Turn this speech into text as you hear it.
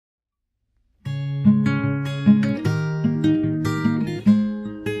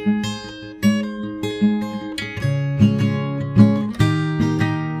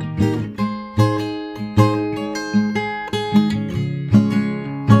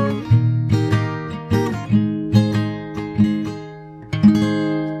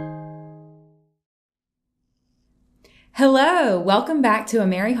Hello, welcome back to A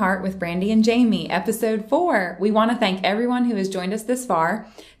Merry Heart with Brandy and Jamie, episode 4. We want to thank everyone who has joined us this far.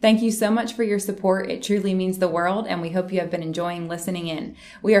 Thank you so much for your support. It truly means the world, and we hope you have been enjoying listening in.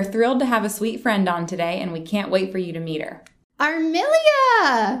 We are thrilled to have a sweet friend on today, and we can't wait for you to meet her.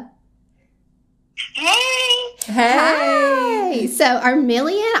 Armelja! Hey! Hi! So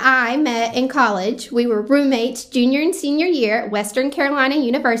Armelja and I met in college. We were roommates junior and senior year at Western Carolina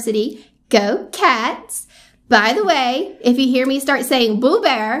University. Go Cats! By the way, if you hear me start saying Boo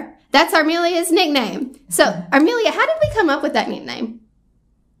Bear, that's Armelja's nickname. So, Armelja, how did we come up with that nickname?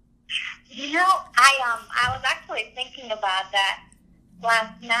 You know, I was actually thinking about that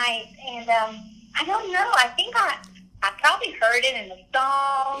last night, and I don't know. I think I probably heard it in a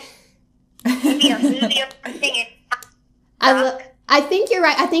song, maybe a movie or something. I think you're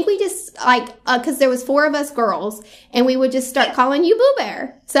right. I think we just, because there was 4 of us girls, and we would just start calling you Boo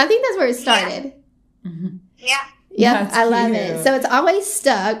Bear. So I think that's where it started. Yeah. Mm-hmm. Yeah. Yep, I love it. So it's always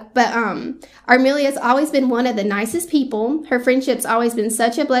stuck, but Armelja's always been one of the nicest people. Her friendship's always been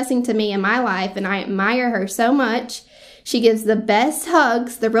such a blessing to me in my life, and I admire her so much. She gives the best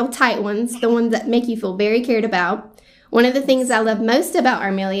hugs, the real tight ones, the ones that make you feel very cared about. One of the things I love most about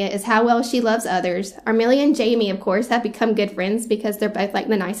Armelja is how well she loves others. Armelja and Jamie, of course, have become good friends because they're both like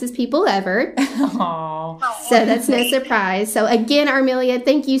the nicest people ever. Aww. So that's no surprise. So again, Armelja,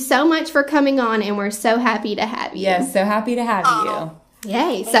 thank you so much for coming on, and we're so happy to have you. Yes, so happy to have you.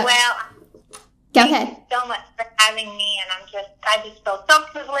 Yay. So, well, go ahead. Thank you so much for having me, and I just feel so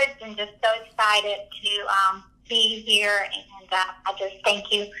privileged and just so excited to be here, and I just thank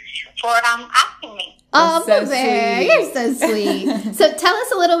you for asking me. Oh, so Boo Bear, sweet. you're so sweet. So tell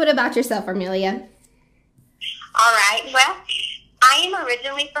us a little bit about yourself, Armelja. All right. Well, I am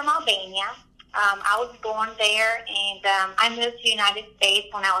originally from Albania. I was born there, and I moved to the United States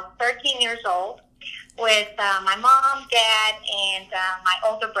when I was 13 years old with my mom, dad, and my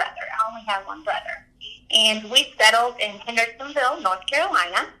older brother. I only have one brother. And we settled in Hendersonville, North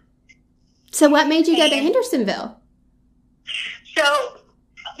Carolina. So what made you go to Hendersonville? So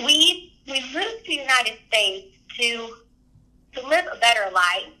we moved to the United States to live a better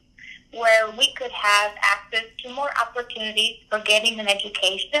life where we could have access to more opportunities for getting an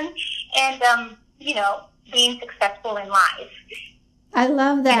education and, being successful in life. I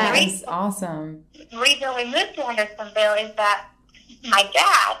love that. That's awesome. The reason we moved to Hendersonville is that my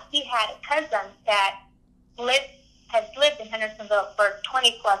dad, he had a cousin that has lived in Hendersonville for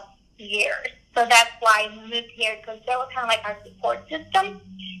 20 plus years. So that's why we moved here, because they were kind of like our support system,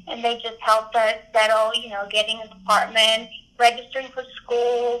 and they just helped us settle, getting an apartment, registering for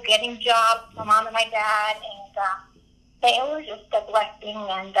school, getting jobs, my mom and my dad, and they were just a blessing,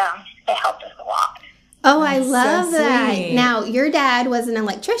 and they helped us a lot. Oh, I love so that. sweet. Now, your dad was an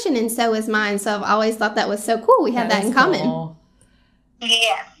electrician, and so was mine, so I've always thought that was so cool. We have that in common. Cool.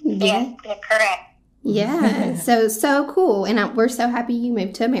 Yes, yes, you're correct. Yeah, so cool. And we're so happy you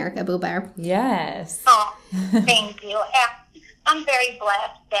moved to America, Boo Bear. Yes. Oh, thank you. Yeah, I'm very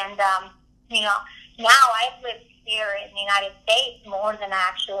blessed, and, now I've lived here in the United States more than I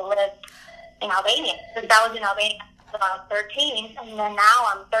actually lived in Albania. Since I was in Albania when I was 13, and then now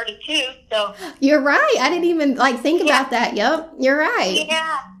I'm 32, so... You're right. I didn't even, think about that. Yep, you're right.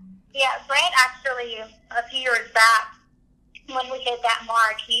 Yeah, Brett actually, a few years back, when we hit that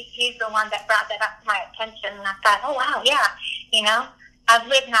mark, he's the one that brought that up to my attention, and I thought, oh, wow, yeah, I've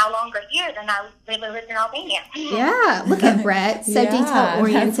lived now longer here than I really lived in Albania. Yeah, look at Brett. So Yeah,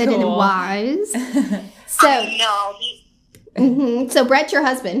 detail-oriented that's cool. and wise. So, I know. So Brett's your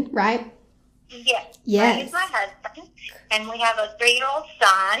husband, right? Yes. Yes. Brett is my husband, and we have a 3-year-old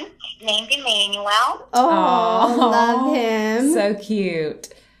son named Emmanuel. Oh, love him. So cute.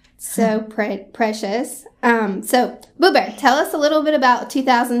 So precious. So, Boo Bear, tell us a little bit about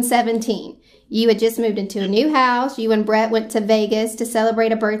 2017. You had just moved into a new house. You and Brett went to Vegas to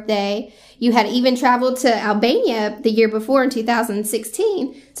celebrate a birthday. You had even traveled to Albania the year before in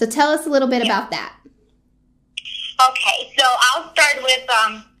 2016. So tell us a little bit about that. Okay, so I'll start with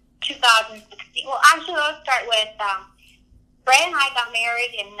 2016. Well, actually, I'll start with Brett and I got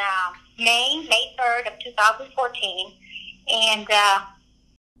married in May 3rd of 2014. And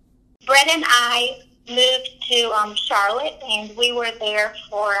Brett and I moved to Charlotte, and we were there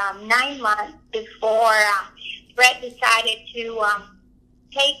for 9 months before Brett decided to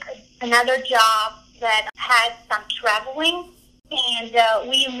take another job that had some traveling, and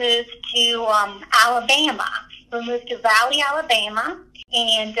we moved to Alabama. We moved to Valley, Alabama,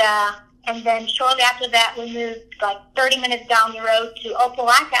 and then shortly after that, we moved 30 minutes down the road to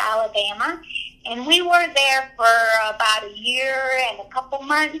Opelika, Alabama, and we were there for about a year and a couple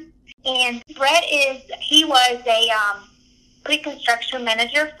months. And Brett he was pre-construction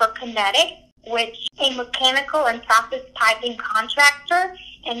manager for Kinetic, which is a mechanical and process piping contractor,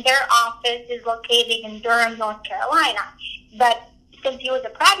 and their office is located in Durham, North Carolina. But since he was a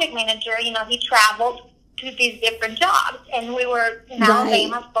project manager, he traveled to these different jobs, and we were in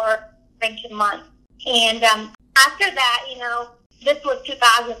Alabama for 2 months. And after that, this was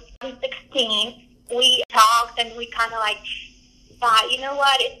 2016, we talked and we kind of thought,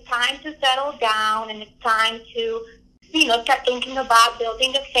 it's time to settle down, and it's time to, start thinking about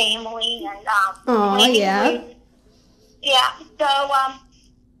building a family. And so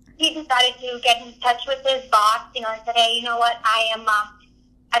he decided to get in touch with his boss, and said, hey, you know what,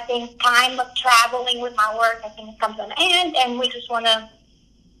 I think time of traveling with my work, I think it comes to an end, and we just want to,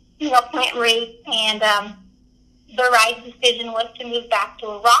 plant roots. And the right decision was to move back to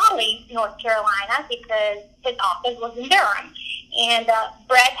Raleigh, North Carolina, because his office was in Durham. And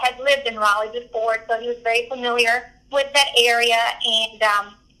Brett had lived in Raleigh before, so he was very familiar with that area. And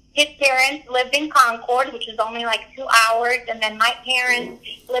his parents lived in Concord, which is only 2 hours, and then my parents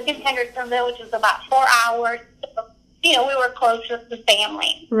lived in Hendersonville, which was about 4 hours. So, we were close with the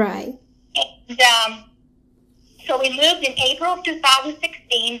family. Right. And so we moved in April of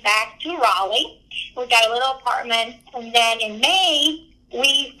 2016 back to Raleigh. We got a little apartment, and then in May,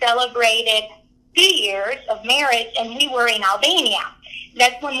 we celebrated 2 years of marriage, and we were in Albania.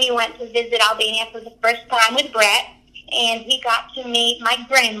 That's when we went to visit Albania for the first time with Brett, and he got to meet my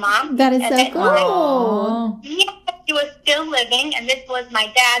grandma. That is so cool. Yeah, she was still living, and this was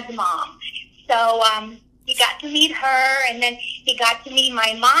my dad's mom. So he got to meet her, and then he got to meet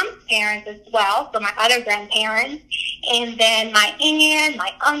my mom's parents as well, so my other grandparents, and then my aunt,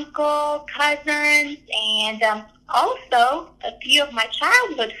 my uncle, cousins, and also a few of my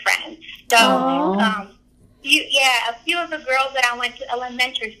childhood friends. So, a few of the girls that I went to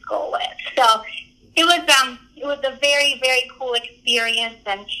elementary school with. So it was a very, very cool experience,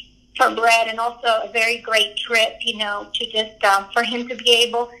 and for Brett, and also a very great trip, to just for him to be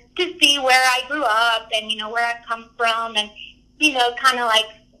able to see where I grew up and, where I come from, and, kind of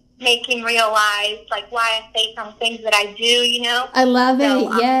make him realize, why I say some things that I do, I love it,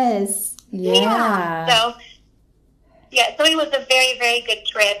 yes. Yeah. So it was a very, very good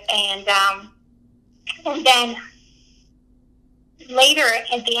trip, and then later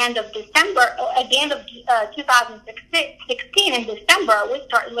at the end of 2016 in December, we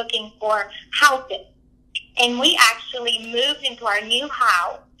started looking for houses, and we actually moved into our new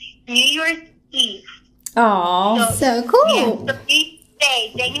house New Year's Eve. Oh, so cool. Yeah, so each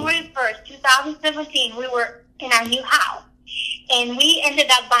day, January 1st, 2017, we were in our new house. And we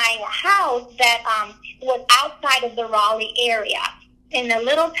ended up buying a house that was outside of the Raleigh area in a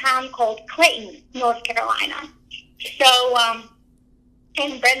little town called Clayton, North Carolina. So,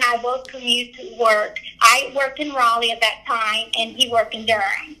 and Brett and I both commute to work. I worked in Raleigh at that time, and he worked in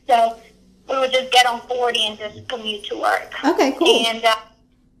Durham. So we would just get on 40 and just commute to work. Okay, cool. And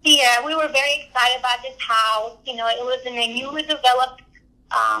we were very excited about this house. It was in a newly developed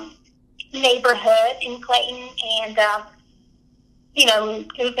neighborhood in Clayton, and it was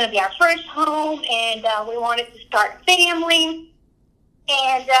going to be our first home, and we wanted to start family.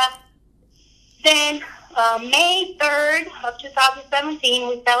 And then May 3rd of 2017,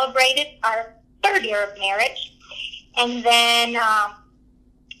 we celebrated our 3rd year of marriage. And then,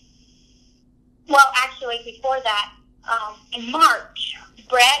 before that, in March,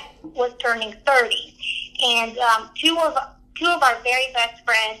 Brett was turning 30. And two of our very best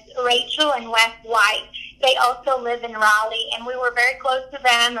friends, Rachel and Wes White, they also live in Raleigh, and we were very close to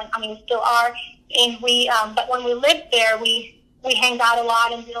them, and we still are. And but when we lived there, we hanged out a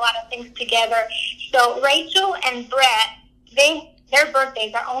lot and did a lot of things together. So Rachel and Brett, their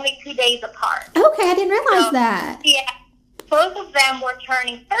birthdays are only 2 days apart. Okay, I didn't realize that. Yeah, both of them were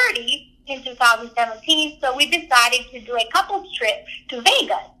turning 30 in 2017, so we decided to do a couples trip to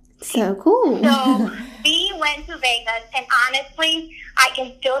Vegas. So cool. So we went to Vegas, and honestly, I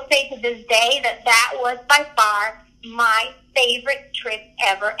can still say to this day that was by far my favorite trip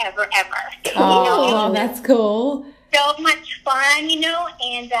ever, ever, ever. Oh, that's cool. So much fun,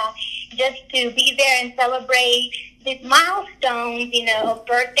 and just to be there and celebrate these milestones, of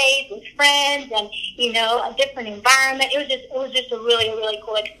birthdays with friends, and a different environment. It was just a really, really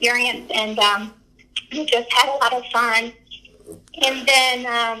cool experience, and we just had a lot of fun. And then,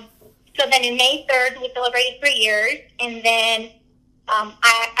 so then in May 3rd, we celebrated 3 years, and then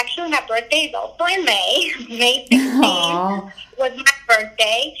my birthday is also in May. May 16th was my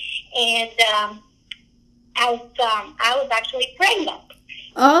birthday, and I was actually pregnant.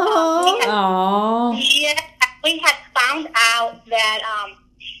 We had found out that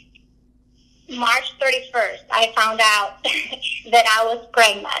March 31st, I found out that I was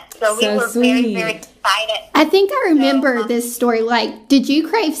pregnant. So we were very, very excited. I think I remember this story. Like, did you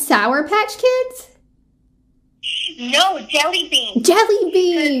crave Sour Patch Kids? No, jelly beans. Jelly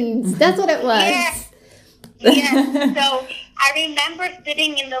beans. That's what it was. Yes. Yes. So I remember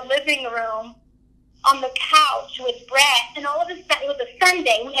sitting in the living room on the couch with Brett, and all of a sudden, it was a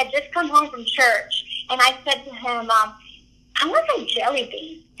Sunday. We had just come home from church, and I said to him, I want some jelly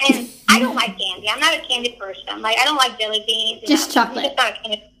beans. And I don't like candy. I'm not a candy person. Like, I don't like jelly beans. Just chocolate. I'm just not a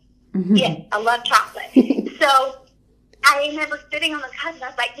candy. Yeah, I love chocolate. So I remember sitting on the couch, and I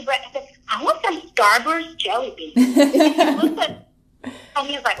was like to Brett, I said, I want some Starburst jelly beans. And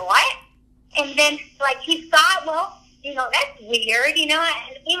he was like, what? And then, like, he thought, well, you know, that's weird, you know,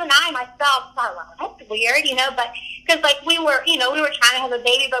 and even I myself thought, well, that's weird, you know, but, because, like, we were trying to have a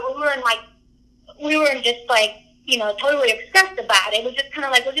baby, but we weren't just, like, you know, totally obsessed about it. It was just kind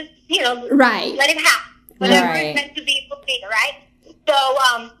of like, we'll just, you know, let it happen. Whatever it's meant to be, will be, right? So,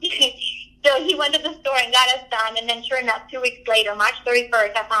 so he went to the store and got us done, and then sure enough, 2 weeks later, March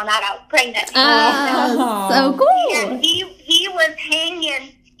 31st, I found out I was pregnant. Oh, so cool. Yeah, he was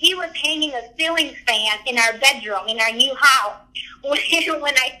hanging a ceiling fan in our bedroom in our new house when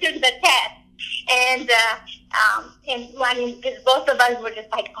I took the test. And I mean, because both of us were just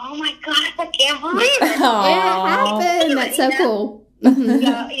like, oh my gosh, I can't believe it. It happened. That's so cool. So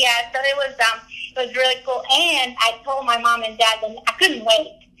it was really cool. And I told my mom and dad that I couldn't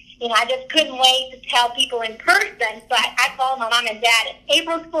wait. You know, I just couldn't wait to tell people in person. So I called my mom and dad. It's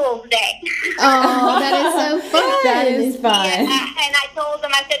April Fool's Day. Oh, that is so fun. That is fun. And I told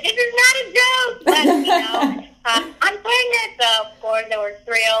them, I said, this is not a joke. But, you know, I'm pregnant. So, of course, they were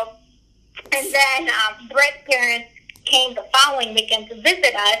thrilled. And then Brett's parents came the following weekend to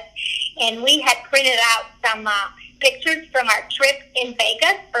visit us. And we had printed out some pictures from our trip in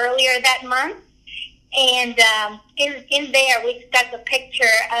Vegas earlier that month. And in there, we stuck a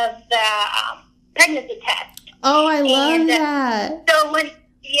picture of the pregnancy test. Oh, I love that. So when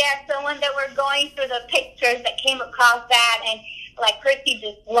they were going through the pictures that came across that, and like Christy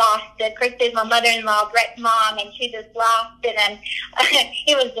just lost it. Christy's my mother-in-law, Brett's mom, and she just lost it, and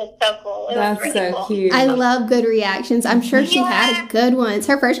it was just so cool. That's was really so cool. cute. I love good reactions. I'm sure she had a good one. It's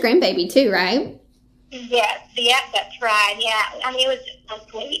her first grandbaby too, right? Yes, that's right. Yeah, I mean, it was just so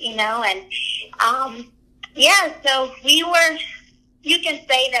sweet, you know, and so we were. You can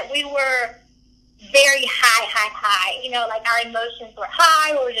say that we were very high. You know, like our emotions were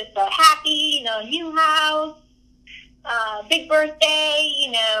high. We were just so happy. You know, new house, big birthday.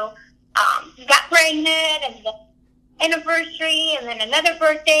 You know, got pregnant, and the anniversary, and then another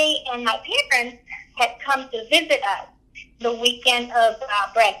birthday. And my parents had come to visit us the weekend of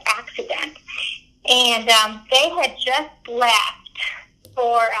Brett's accident. And they had just left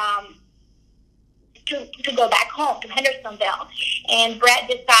for to go back home to Hendersonville. And Brett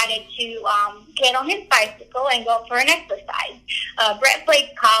decided to get on his bicycle and go for an exercise. Brett played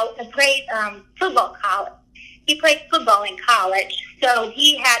football college. He played football in college, so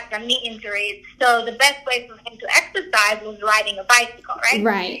he had some knee injuries. So the best way for him to exercise was riding a bicycle, right?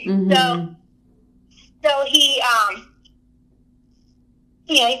 Right. Mm-hmm. So he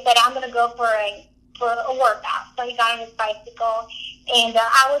he said, I'm going to go for a workout. So he got on his bicycle, and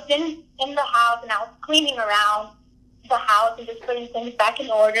I was in the house, and I was cleaning around the house and just putting things back in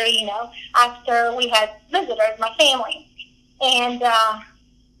order, you know, after we had visitors, my family. And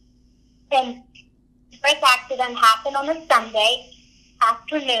Brett's accident happened on a Sunday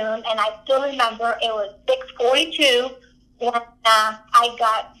afternoon, and I still remember it was 6:42 when I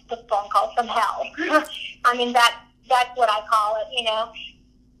got the phone call from hell. I mean, that's what I call it, you know.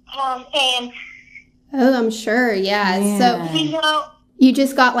 And oh, I'm sure, yeah. So you know, you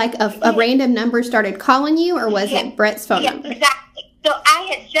just got like a random number started calling you, or was it Brett's phone number? Exactly. So I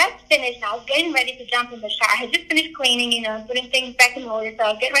had just finished. I was getting ready to jump in the shower. I had just finished cleaning, you know, putting things back in order. So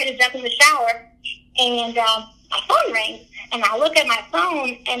I was getting ready to jump in the shower, and my phone rings, and I look at my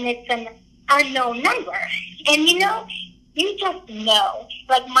phone, and it's an unknown number. And you know, you just know,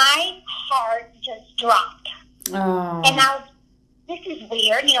 like my heart just dropped. Oh. And I was, this is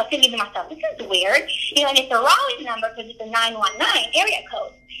weird, you know, thinking to myself, this is weird, you know, and it's a Raleigh number because it's a 919 area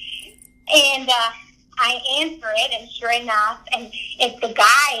code. And I answer it, and sure enough, and it's the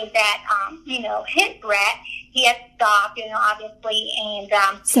guy that, you know, hit Brett. He had stopped, you know, obviously, and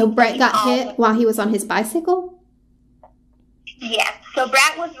so Brett got hit while he was on his bicycle? Yes. So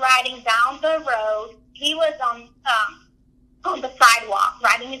Brett was riding down the road. He was on the sidewalk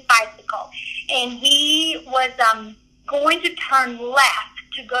riding his bicycle, and he was going to turn left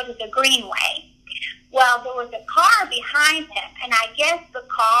to go to the greenway. Well, there was a car behind him, and I guess the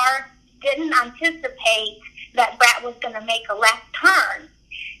car didn't anticipate that Brett was going to make a left turn.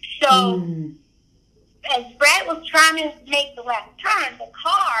 So as Brett was trying to make the left turn, the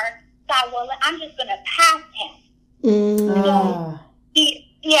car thought, well, I'm just going to pass him.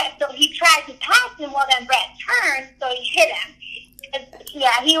 So he tried to pass him. Well, then Brett turned, so he hit him.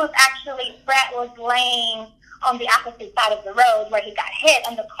 Brett was laying on the opposite side of the road where he got hit,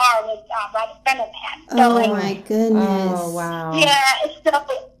 and the car was right in front of him. So, my goodness! Oh, wow! Yeah. So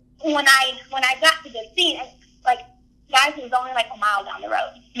when I got to the scene, guys, it was only like a mile down the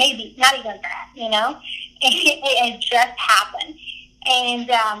road, maybe not even that. It just happened, and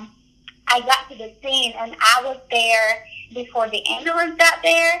I got to the scene, and I was there before the ambulance got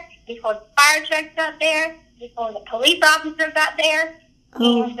there, before the fire truck got there, before the police officer got there.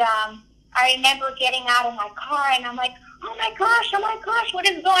 And I remember getting out of my car, and I'm like, oh my gosh, what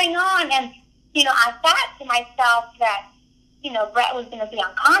is going on? And, I thought to myself that, Brett was going to be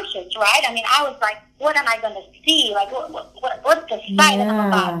unconscious, right? I mean, I was like, what am I going to see? Like, what's the sight that I'm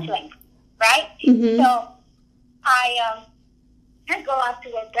about to, right? So I go up to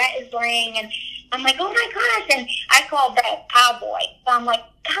where Brett is laying, and I'm like, oh my gosh. And I call Brett Cowboy. So I'm like,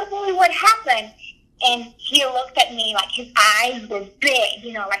 Cowboy, what happened? And he looked at me like his eyes were big,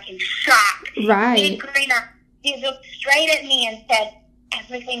 like in shock. Right. He looked straight at me and said,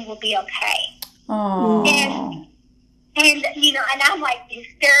 everything will be okay. Aww. And I'm like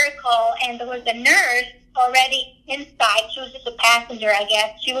hysterical. And there was a nurse already inside. She was just a passenger, I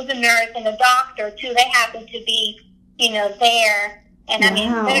guess. She was a nurse and a doctor, too. They happened to be, there. And, I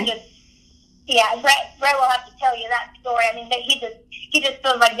mean, they're just, Brett will have to tell you that story. I mean, he just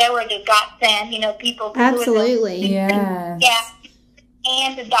feels like they were just godsend, people. Absolutely. Yes. Yeah.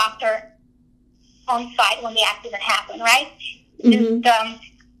 And the doctor on site when the accident happened, right?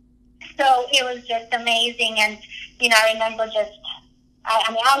 So it was just amazing. And, I remember I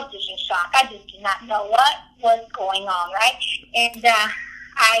was just in shock. I just did not know what was going on, right? And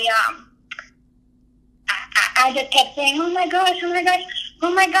I just kept saying, oh my gosh, I'm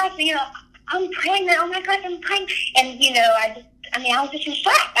pregnant. Oh my gosh, I'm pregnant. And, I was just in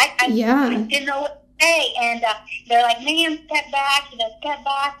shock. I didn't know what to say. And they're like, ma'am, step back. Step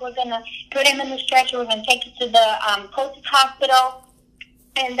back. We're going to put him in the stretcher. We're going to take you to the closest hospital.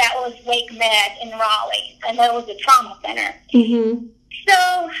 And that was Wake Med in Raleigh. And that was a trauma center.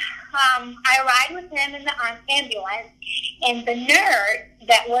 So I arrived with him in the ambulance. And the nurse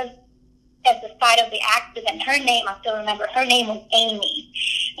that was at the site of the accident, her name, I still remember, her name was Amy.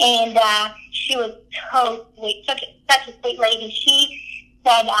 And she was so sweet, such a sweet lady. She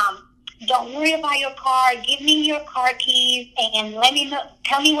said, don't worry about your car. Give me your car keys and let me know,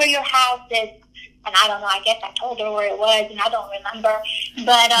 tell me where your house is. And I don't know, I guess I told her where it was, and I don't remember.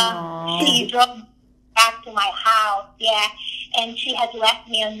 But she drove back to my house, and she had left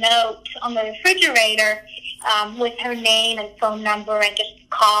me a note on the refrigerator with her name and phone number, and just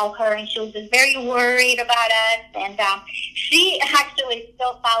call her. And she was just very worried about us. And she actually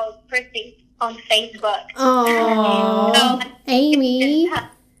still follows Chrissy on Facebook. Oh, Amy.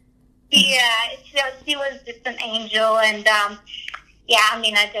 She was just an angel. And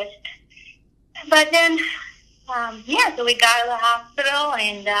but then, so we got to the hospital,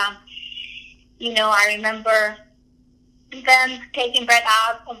 and, I remember them taking Brett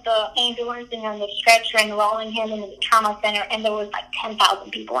out of the ambulance and on the stretcher and rolling him into the trauma center, and there was like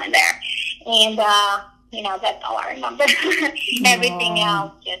 10,000 people in there. And, that's all I remember. Everything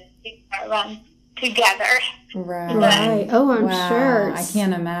else just run together. Right. Oh, I'm sure. I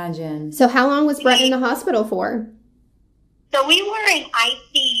can't imagine. So how long was Brett in the hospital for? So we were in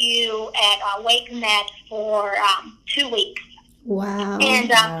ICU at Wake Med for 2 weeks. Wow.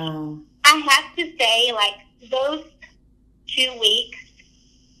 And I have to say, those 2 weeks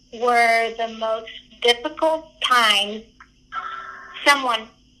were the most difficult times someone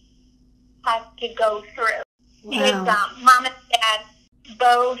has to go through. Wow. His mom and dad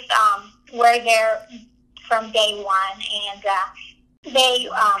both were there from day one,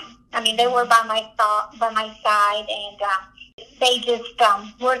 and they were by my side, and they just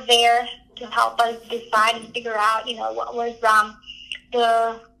were there to help us decide and figure out, what was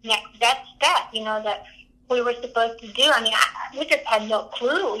the next best step, that we were supposed to do. I mean, we just had no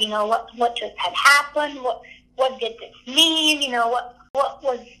clue, what just had happened, what did this mean, what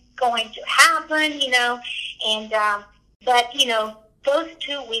was going to happen, and but those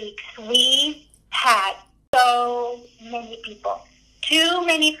 2 weeks we had so many people, too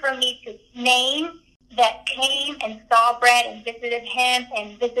many for me to name, that came and saw Brett and visited him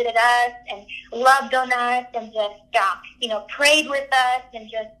and visited us and loved on us and just, prayed with us, and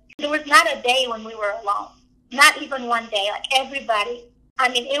just, there was not a day when we were alone. Not even one day. Everybody, I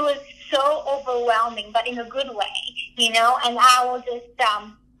mean, it was so overwhelming, but in a good way, you know, and I will just,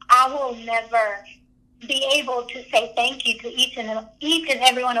 I will never be able to say thank you to each and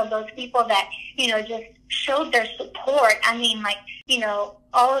every one of those people that, you know, just showed their support. I mean, like, you know,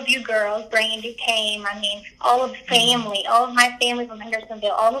 all of you girls, Brandy came, I mean, all of family, all of my family from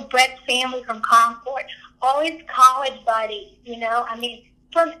Hendersonville, all of Brett's family from Concord, all his college buddies, you know, I mean,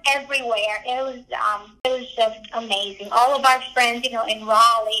 from everywhere. It was just amazing. All of our friends, you know, in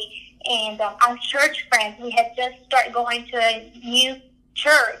Raleigh, and our church friends, we had just started going to a new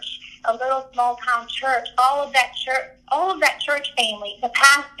church, a little small town church. All of that church family, the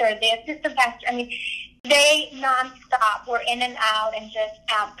pastor, the assistant pastor, I mean, they nonstop were in and out and just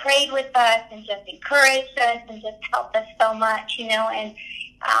prayed with us and just encouraged us and just helped us so much, you know, and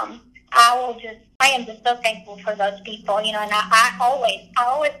I am just so thankful for those people, you know, and I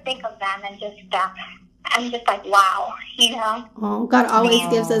always think of them and just, I'm just like, wow, you know. Oh, God always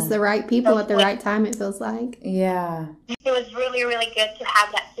gives us the right people at the right time, it feels like. Yeah. It was really, really good to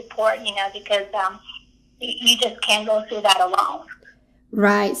have that support, you know, because you just can't go through that alone.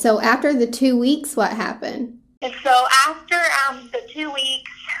 Right. So after the 2 weeks, what happened? And so after the 2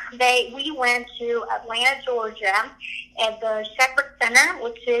 weeks, we went to Atlanta, Georgia, at the Shepherd Center,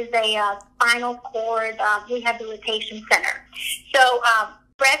 which is a spinal cord rehabilitation center. So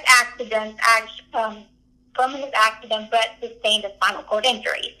Brett's accident, from his accident, Brett sustained a spinal cord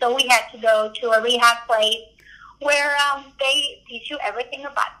injury. So we had to go to a rehab place where they teach you everything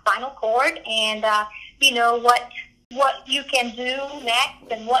about spinal cord and, you know, what you can do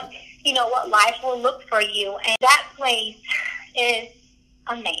next and what life will look for you. And that place is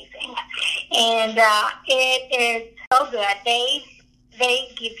amazing. And it is so good. They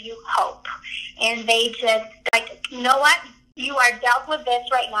give you hope. And they just, like, you know what? You are dealt with this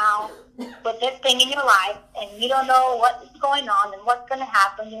right now, with this thing in your life, and you don't know what's going on and what's going to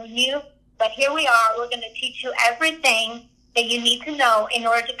happen to you. But here we are. We're going to teach you everything that you need to know in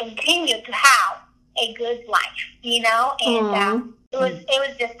order to continue to have a good life, you know. And it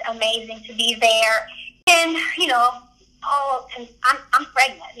was just amazing to be there. And you know, and I'm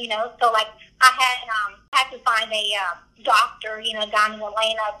pregnant, you know, so like I had to find a doctor, you know, down in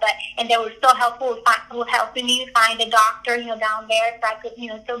Atlanta, and they were so helpful with helping me find a doctor, you know, down there, so I could, you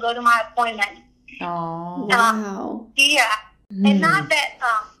know, still go to my appointment. Oh, wow. Yeah, and not that,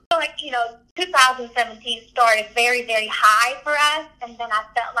 so like, you know, 2017 started very, very high for us, and then I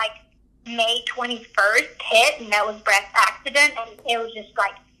felt like May 21st hit, and that was Brett's accident, and it was just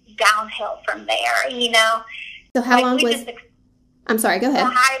like downhill from there, you know. So how long was? I'm sorry. Go ahead.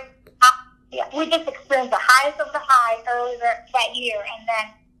 We just experienced the highest of the highs earlier that year, and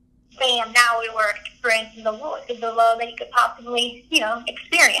then, bam! Now we were experiencing the lowest of the low that you could possibly, you know,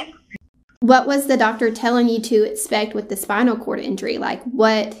 experience. What was the doctor telling you to expect with the spinal cord injury? Like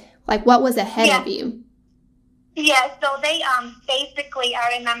what was ahead of you? Yeah. So they basically,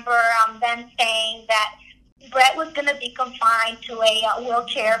 I remember them saying that Brett was going to be confined to a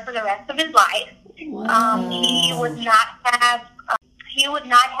wheelchair for the rest of his life. Wow. He would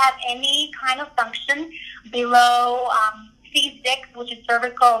not have any kind of function below C6, which is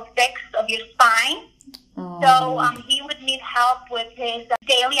cervical 6 of your spine. So he would need help with his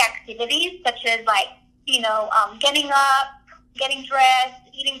daily activities, such as, like, you know, getting up, getting dressed,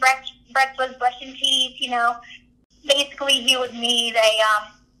 eating breakfast, brushing teeth, you know. Basically, he would need a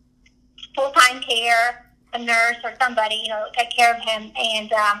full-time care, a nurse or somebody, you know, take care of him,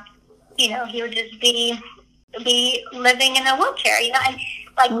 and you know, he would just be living in a wheelchair, you know, and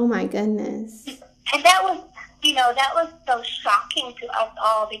like, oh my goodness. And that was, you know, that was so shocking to us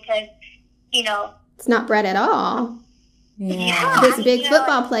all because, you know, it's not Brett at all. Yeah. This big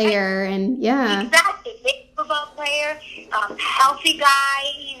football player, and yeah. Exactly, big football player, healthy guy,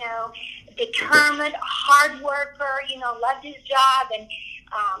 you know, determined, hard worker, you know, loved his job, and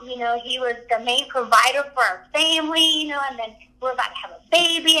you know, he was the main provider for our family, you know, and then we're about to have a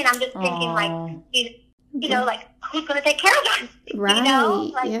baby, and I'm just thinking, like, you know, like, who's going to take care of us? Right. You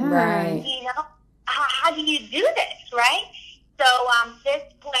know, like, yeah. You know, how do you do this, right? So this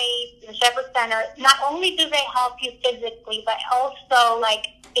place, the Shepherd Center, not only do they help you physically, but also, like,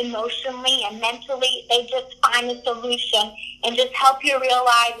 emotionally and mentally, they just find a solution and just help you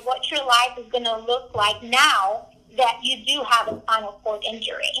realize what your life is going to look like now that you do have a spinal cord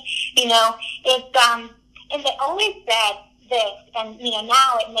injury. You know, it's, and they always said this, and, you know,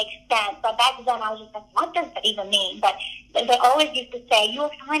 now it makes sense, but back then I was just like, what does that even mean? But they always used to say,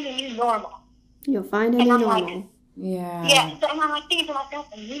 you'll find a new normal. You'll find a new normal. Like, yeah. So, and I'm like thinking to myself,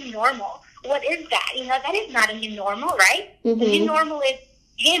 a new normal? What is that? You know, that is not a new normal, right? Mm-hmm. The new normal is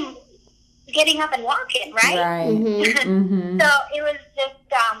him getting up and walking, right? Right. So it was just,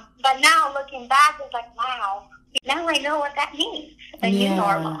 but now looking back, it's like, wow, now I know what that means, a new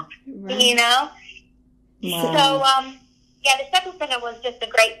normal, you know? Wow. So, the Shepherd Center was just a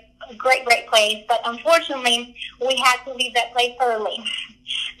great place, but unfortunately, we had to leave that place early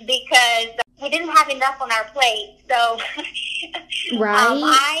because we didn't have enough on our plate. So,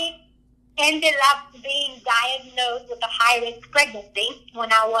 I ended up being diagnosed with a high-risk pregnancy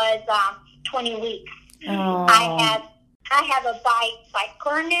when I was 20 weeks. Oh. I have a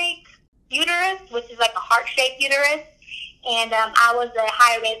bicuronic uterus, which is like a heart-shaped uterus, and I was a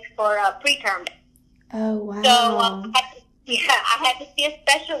high risk for preterm. Oh, wow. So I had to see a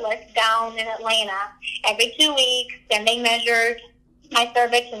specialist down in Atlanta every 2 weeks, and they measured my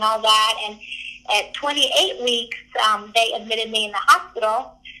cervix and all that. And at 28 weeks, they admitted me in the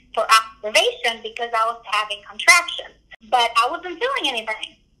hospital for observation because I was having contractions. But I wasn't feeling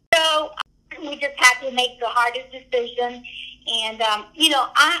anything. So we just had to make the hardest decision. And,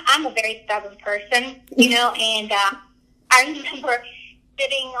 I'm a very stubborn person, and I remember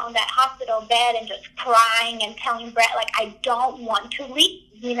sitting on that hospital bed and just crying and telling Brett, like, I don't want to leave,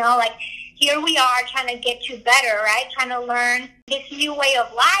 like, here we are trying to get you better, right? Trying to learn this new way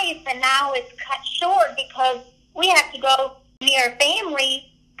of life, and now it's cut short because we have to go near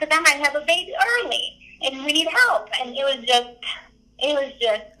family because I might have a baby early, and we need help. And it was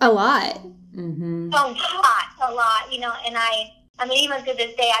just a lot. Mm-hmm. A lot, and I mean, even to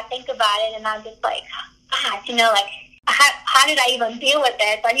this day, I think about it, and I'm just like, gosh, like, how did I even deal with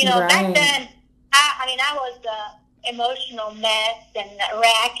this? But, back then, I was an emotional mess and a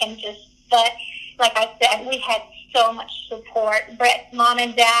wreck, but like I said, we had so much support. Brett's mom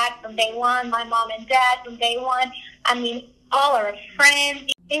and dad from day one, my mom and dad from day one. I mean, all our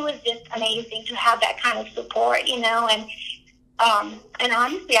friends. It was just amazing to have that kind of support, and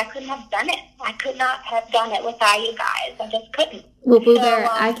honestly, I couldn't have done it. I could not have done it without you guys. I just couldn't. Well, Boo Bear,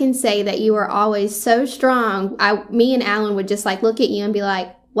 I can say that you were always so strong. Me and Alan would just look at you and be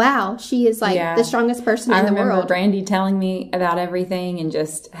like, wow, she is the strongest person in the world. I remember Brandy telling me about everything and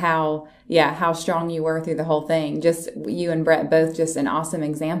just how strong you were through the whole thing. Just you and Brett, both just an awesome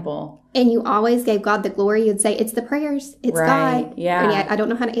example. And you always gave God the glory. You'd say, it's the prayers. It's God. Yeah. And I don't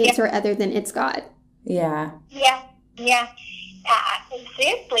know how to answer it other than it's God. Yeah. Yeah.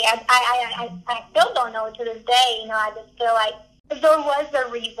 Seriously, I still don't know to this day. I just feel like there was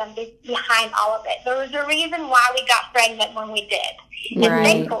a reason behind all of it. There was a reason why we got pregnant when we did. And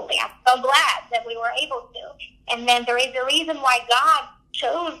thankfully, I'm so glad that we were able to. And then there is a reason why God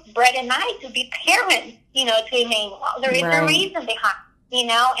chose Brett and I to be parents, to Emmanuel. There is a reason behind,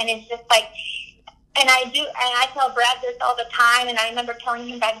 and it's just like, and I tell Brett this all the time, and I remember telling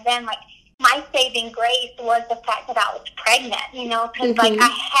him back then, like, my saving grace was the fact that I was pregnant, because like I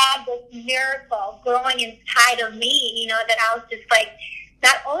had this miracle growing inside of me, that I was just like,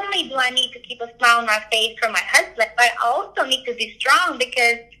 not only do I need to keep a smile on my face for my husband, but I also need to be strong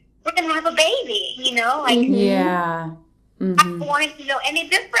because we're going to have a baby, like, yeah. I wanted to know any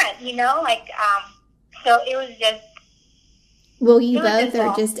different, so it was just. Well, you both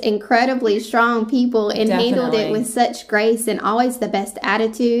are just incredibly strong people and handled it with such grace and always the best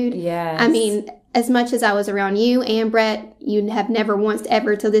attitude. Yes. I mean, as much as I was around you and Brett, you have never once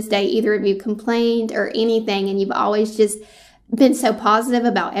ever to this day either of you complained or anything, and you've always just been so positive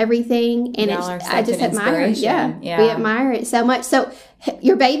about everything. And I just admire it. Yeah, we admire it so much. So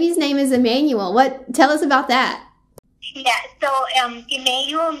your baby's name is Emmanuel. Tell us about that. Yeah, so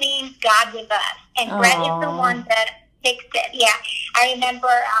Emmanuel means God with us, and Brett is the one that fixed it. Yeah, I remember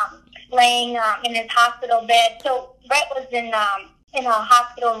laying in his hospital bed. So Brett was in a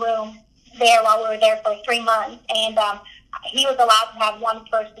hospital room there while we were there for 3 months, and he was allowed to have one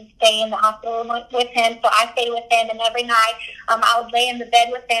person stay in the hospital room with him. So I stayed with him, and every night I would lay in the bed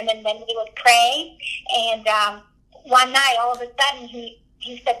with him, and then we would pray. And one night, all of a sudden,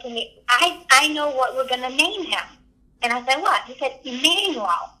 he said to me, "I know what we're going to name him." And I said, "What?" He said, "Emmanuel,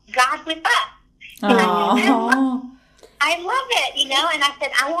 God with us." And I love it, and I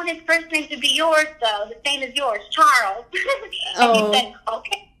said, "I want his first name to be yours, though, the same as yours, Charles." And he said,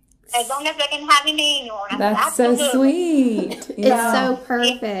 "Okay, as long as I can have Emmanuel." That's so sweet. It's so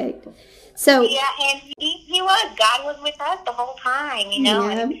perfect. So yeah, and he was. God was with us the whole time, Yeah.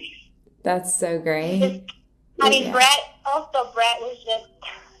 And that's so great. Brett was just,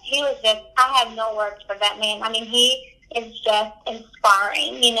 I have no words for that man. I mean, he is just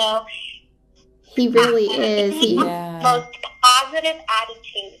inspiring, He really is. He has the most positive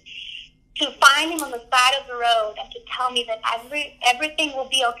attitude. To find him on the side of the road and to tell me that everything will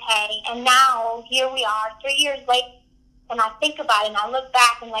be okay. And now, here we are, 3 years later, when I think about it and I look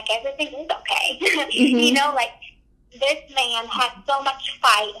back and like everything is okay. Mm-hmm. You know, like this man had so much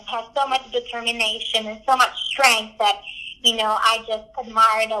fight and had so much determination and so much strength that, you know, I just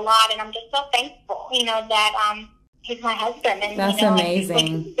admired a lot, and I'm just so thankful, you know, that he's my husband, and that's you know, amazing. we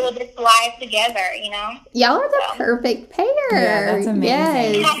can do this life together, you know. Y'all are the perfect pair. Yeah, that's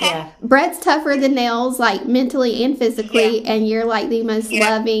amazing. Yes. Yeah. Brett's tougher than nails, like mentally and physically, Yeah. and you're like the most Yeah.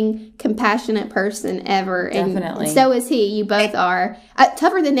 loving, compassionate person ever. And Definitely. so is he. You both are.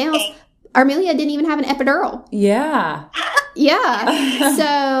 Tougher than nails. Armelja didn't even have an epidural. Yeah. Yeah.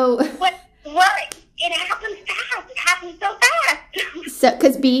 So, What? It happens fast. It happens so fast.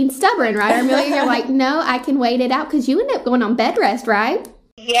 because being stubborn, right, Armelja? You're like, no, I can wait it out, because you end up going on bed rest, right?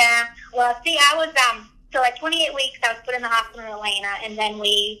 Yeah. Well, see, I was so at 28 weeks, I was put in the hospital in Atlanta, and then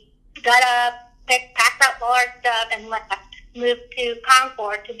we got up, packed up all our stuff, and left. Moved to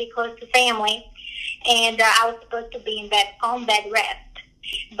Concord to be close to family, and I was supposed to be on bed rest.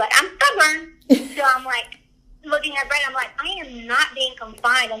 But I'm stubborn, so I'm like looking at Brett. I'm like, I am not being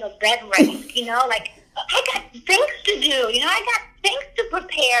confined on a bed rest. You know, like I got things to do. You know, I got things to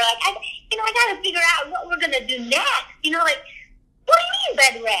prepare. Like I got to figure out what we're gonna do next. You know, like what do you mean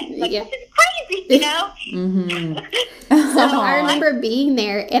bed rest? Like Yeah. this is crazy. You know. Mm-hmm. So I remember being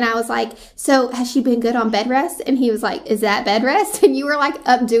there, and I was like, so has she been good on bed rest? And he was like, is that bed rest? And you were like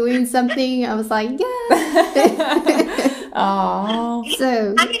up doing something. I was like, yeah. Oh.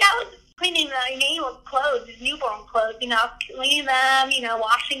 So I mean, I was cleaning Emmanuel's clothes, his newborn clothes, you know, cleaning them, you know,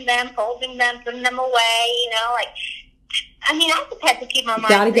 washing them, folding them, putting them away, you know, like, I mean, I just had to keep my mind.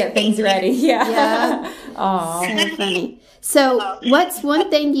 Gotta get things ready. Yeah. Yeah. Oh. So funny. So what's one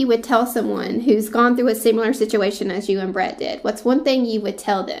thing you would tell someone who's gone through a similar situation as you and Brett did? What's one thing you would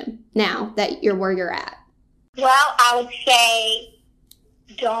tell them now that you're where you're at? Well, I would say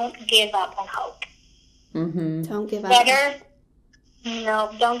don't give up on hope. Mm-hmm. Don't give up.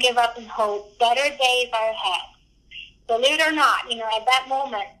 Don't give up on hope. Better days are ahead. Believe it or not, you know, at that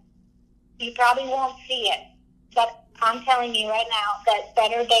moment, you probably won't see it. But I'm telling you right now that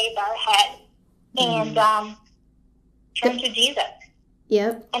better days are ahead. And turn to Jesus.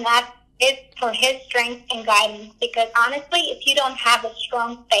 Yep. And that is for his strength and guidance. Because honestly, if you don't have a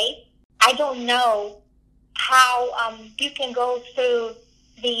strong faith, I don't know how you can go through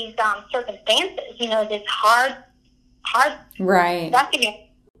these circumstances, you know, this hard Right. stuff in your.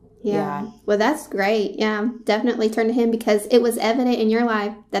 Yeah. Well, that's great. Yeah. Definitely turn to him, because it was evident in your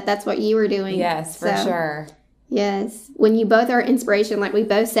life that that's what you were doing. Yes, for sure. Yes. When you both are inspiration, like we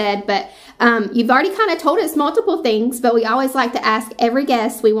both said, but you've already kind of told us multiple things, but we always like to ask every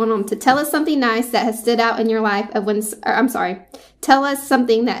guest, we want them to tell us something nice that has stood out in your life tell us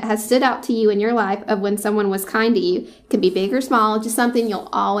something that has stood out to you in your life of when someone was kind to you. It could be big or small, just something you'll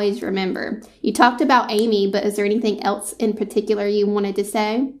always remember. You talked about Amy, but is there anything else in particular you wanted to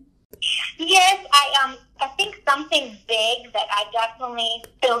say? Yes, I think something big that I definitely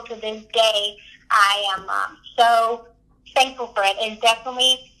still to this day I am so thankful for it is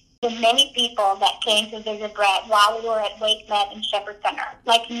definitely the many people that came to visit Brett while we were at Wake Med and Shepherd Center.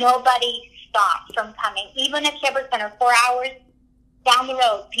 Like nobody stopped from coming. Even at Shepherd Center, 4 hours down the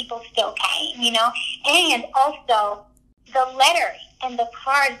road, people still came, you know. And also the letters and the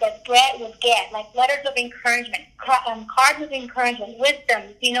cards that Brett would get, like letters of encouragement, cards of encouragement, wisdom,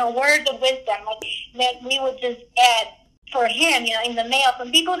 you know, words of wisdom, like that we would just add for him, you know, in the mail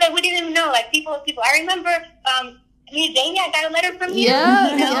from people that we didn't even know, like people. I remember, me, Jamie, I got a letter from you. Yeah,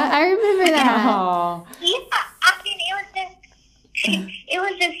 you know? yeah, I remember that. Oh. Yeah, I mean, it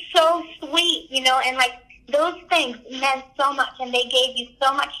was just so sweet, you know, and like those things meant so much, and they gave you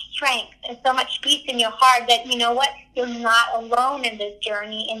so much strength and so much peace in your heart that, you know what, you're not alone in this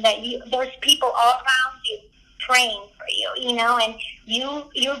journey, and that there's people all around you praying for you, you know, and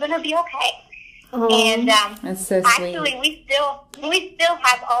you're gonna be okay. Oh, And That's so sweet. actually, we still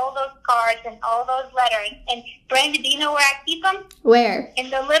have all those cards and all those letters. And Brenda, do you know where I keep them? where? In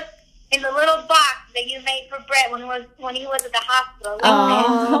the little box that you made for Brett when he was at the hospital.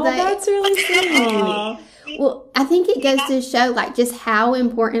 Oh, that's really sweet. Well, I think it goes to show, like, just how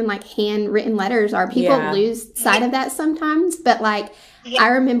important, like, handwritten letters are. People lose sight of that sometimes, but, like, I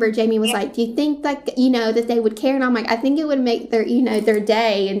remember Jamie was like, do you think, like, you know, that they would care? And I'm like, I think it would make their, you know, their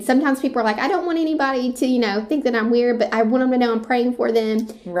day. And sometimes people are like, I don't want anybody to, you know, think that I'm weird, but I want them to know I'm praying for them.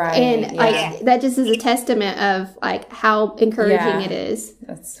 Right. And, like, that just is a testament of, like, how encouraging it is.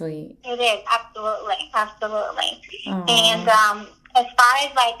 That's sweet. It is, absolutely. Aww. And as far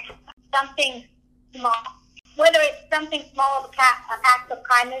as, like, something small, whether it's something small, an act of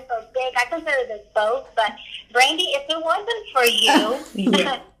kindness, or big, I consider this both. But, Brandy, if it wasn't for you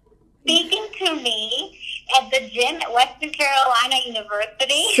speaking to me at the gym at Western Carolina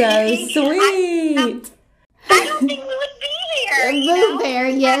University. So sweet. I don't think we would be here. Move there,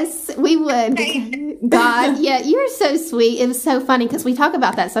 yes, we would. God, yeah, you're so sweet. It was so funny because we talk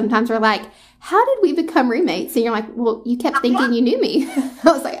about that sometimes. We're like, how did we become roommates? And you're like, well, you kept thinking you knew me. I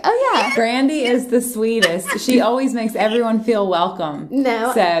was like, oh, yeah. Brandy is the sweetest. She always makes everyone feel welcome.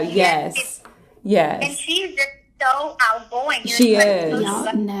 No. So, yes. Yes. And she's just so outgoing. She is.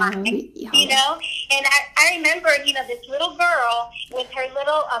 Y'all know. You know? And I remember, this little girl with her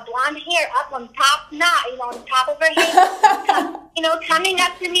little blonde hair up on top knot, on top of her head, coming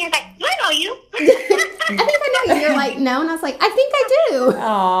up to me and like, do I know you? I think I know you. You're like, no. And I was like, I think I do.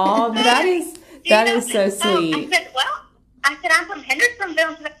 Oh, that is so sweet. I said, I'm from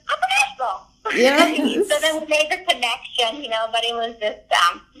Hendersonville. She's like, I'm from Nashville. Yes. So then we made the connection, but it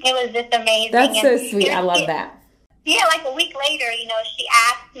was just amazing. That's so sweet. I love that. Yeah, like a week later, she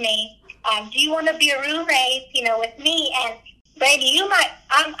asked me, do you want to be a roommate, with me? And Brandy, you might,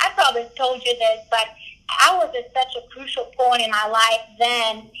 I probably told you this, but I was at such a crucial point in my life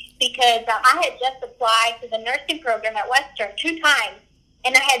then because I had just applied to the nursing program at Western 2 times,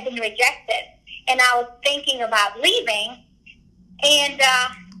 and I had been rejected. And I was thinking about leaving. And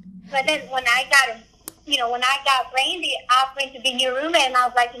but then when I got Brandy offering to be your roommate, and I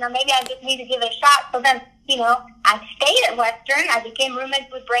was like, maybe I just need to give it a shot. So then, I stayed at Western. I became roommates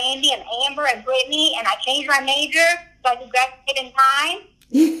with Brandy and Amber and Brittany, and I changed my major so I could graduate in time.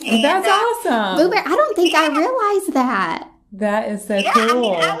 And, that's awesome. Boo Bear, I don't think I realized that. That is so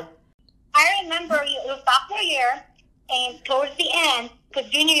cool. I remember it was sophomore year, and towards the end, because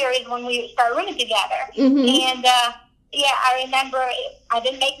junior year is when we started rooming together. Mm-hmm. And, I remember I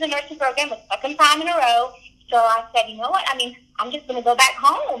didn't make the nursing program the second time in a row. So I said, you know what? I'm just going to go back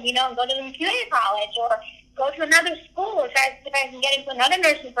home, and go to the community college or go to another school if I can get into another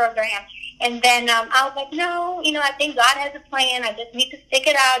nursing program. And then I was like, no, I think God has a plan. I just need to stick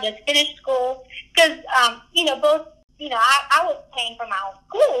it out, just finish school. Because, both, I was paying for my own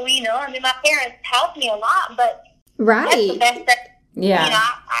school, my parents helped me a lot, but that's the best that,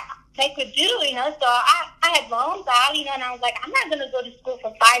 they could do, so I had loans out, and I was like, I'm not going to go to school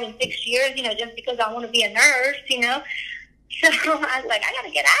for 5 and 6 years, just because I want to be a nurse, So I was like, I got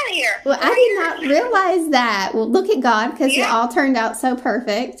to get out of here. Well, I did not realize that. Well, look at God, because it all turned out so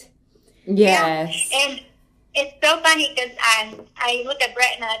perfect. Yes. Yeah. And it's so funny because I look at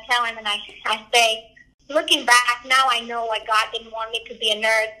Brett and I tell him and I say, looking back, now I know why God didn't want me to be a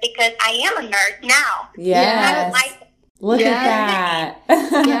nurse because I am a nurse now. Yes. Look at that.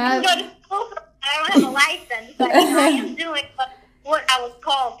 Yeah. I don't have a license, but I am doing what I was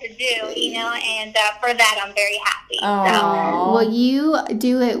called to do, and for that I'm very happy. So. Well, you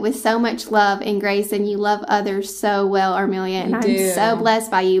do it with so much love and grace, and you love others so well, Armelja, and I'm so blessed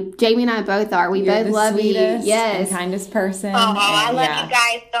by you. Jamie and I both are. You're both love you. Yes. And kindest person. I love you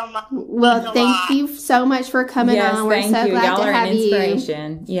guys so much. Well, thank you so much for coming on. We're so glad Y'all to have an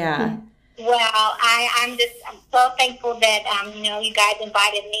inspiration. You. Yeah. Well, I'm so thankful that you guys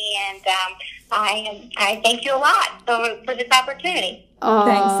invited me, and I thank you a lot for this opportunity. Oh,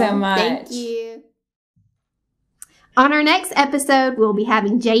 thanks so much. Thank you. On our next episode, we'll be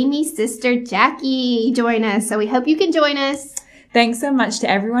having Jamie's sister Jackie join us, so we hope you can join us. Thanks so much to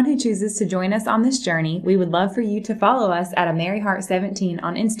everyone who chooses to join us on this journey. We would love for you to follow us at A Merry Heart 17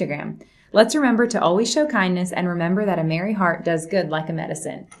 on Instagram. Let's remember to always show kindness and remember that a merry heart does good like a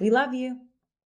medicine. We love you.